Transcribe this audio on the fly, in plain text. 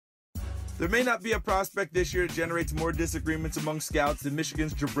There may not be a prospect this year that generates more disagreements among scouts than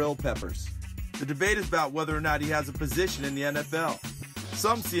Michigan's Jabrill Peppers. The debate is about whether or not he has a position in the NFL.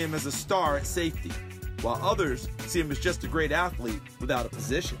 Some see him as a star at safety, while others see him as just a great athlete without a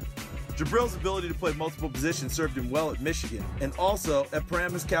position. Jabrill's ability to play multiple positions served him well at Michigan and also at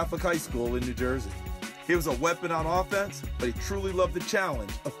Paramus Catholic High School in New Jersey. He was a weapon on offense, but he truly loved the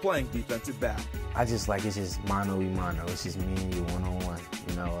challenge of playing defensive back. I just like, it's just mano y mano. It's just me and you one-on-one.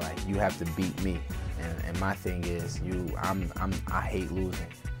 You know, like, you have to beat me. And my thing is, I hate losing.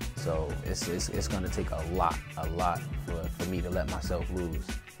 So it's gonna take a lot for me to let myself lose.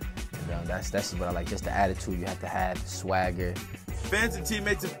 And that's just what I like, just the attitude you have to have, the swagger. Fans and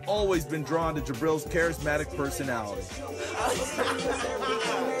teammates have always been drawn to Jabrill's charismatic personality.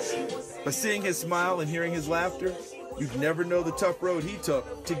 But seeing his smile and hearing his laughter, you'd never know the tough road he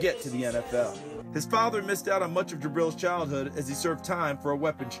took to get to the NFL. His father missed out on much of Jabrill's childhood as he served time for a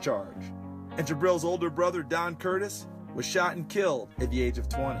weapons charge. And Jabrill's older brother, Don Curtis, was shot and killed at the age of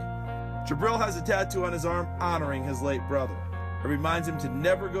 20. Jabrill has a tattoo on his arm honoring his late brother. It reminds him to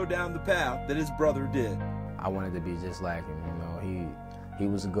never go down the path that his brother did. I wanted to be just like him, you know. He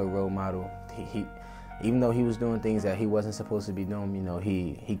was a good role model. Even though he was doing things that he wasn't supposed to be doing, you know,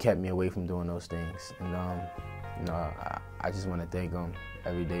 he kept me away from doing those things. And you know, I just want to thank him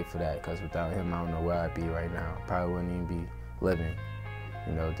every day for that, because without him, I don't know where I'd be right now. Probably wouldn't even be living,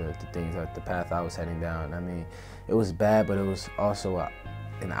 you know, the things, like the path I was heading down. I mean, it was bad, but it was also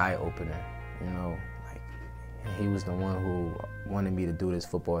an eye-opener, you know. Like, he was the one who wanted me to do this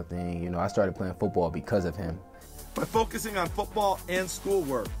football thing. You know, I started playing football because of him. By focusing on football and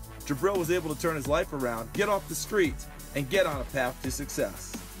schoolwork, Jabrill was able to turn his life around, get off the streets, and get on a path to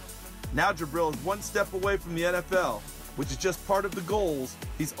success. Now Jabrill is one step away from the NFL, which is just part of the goals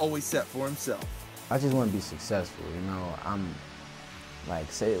he's always set for himself. I just want to be successful, you know. I'm like,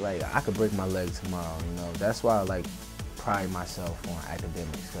 I could break my leg tomorrow, you know. That's why I like pride myself on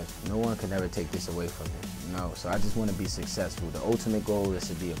academics, because no one can ever take this away from me, you know. So I just want to be successful. The ultimate goal is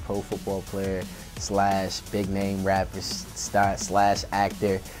to be a pro football player / big name rapper /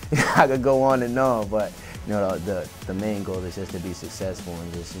 actor. I could go on and on, but you know, the main goal is just to be successful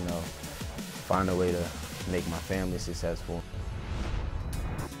and just, you know, find a way to make my family successful.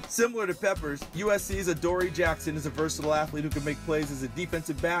 Similar to Peppers, USC's Adoree Jackson is a versatile athlete who can make plays as a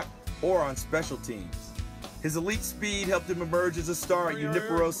defensive back or on special teams. His elite speed helped him emerge as a star at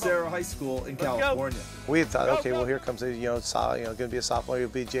Junipero Serra High School in California. We had thought, okay, well, here comes a, going to be a sophomore, he'll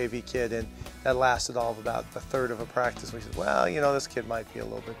be a JV kid, and that lasted all of about a third of a practice. We said, well, you know, this kid might be a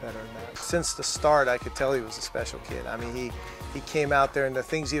little bit better than that. Since the start, I could tell he was a special kid. I mean, he came out there, and the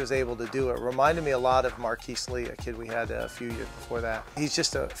things he was able to do, it reminded me a lot of Marquise Lee, a kid we had a few years before that. He's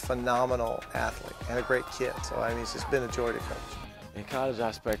just a phenomenal athlete and a great kid. So, I mean, it's just been a joy to coach. In college, I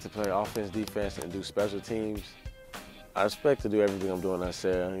expect to play offense, defense, and do special teams. I expect to do everything I'm doing at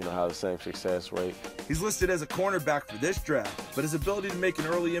Serra, you know, have the same success rate. He's listed as a cornerback for this draft, but his ability to make an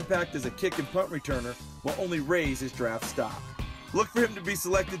early impact as a kick and punt returner will only raise his draft stock. Look for him to be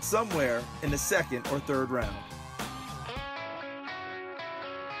selected somewhere in the 2nd or 3rd round.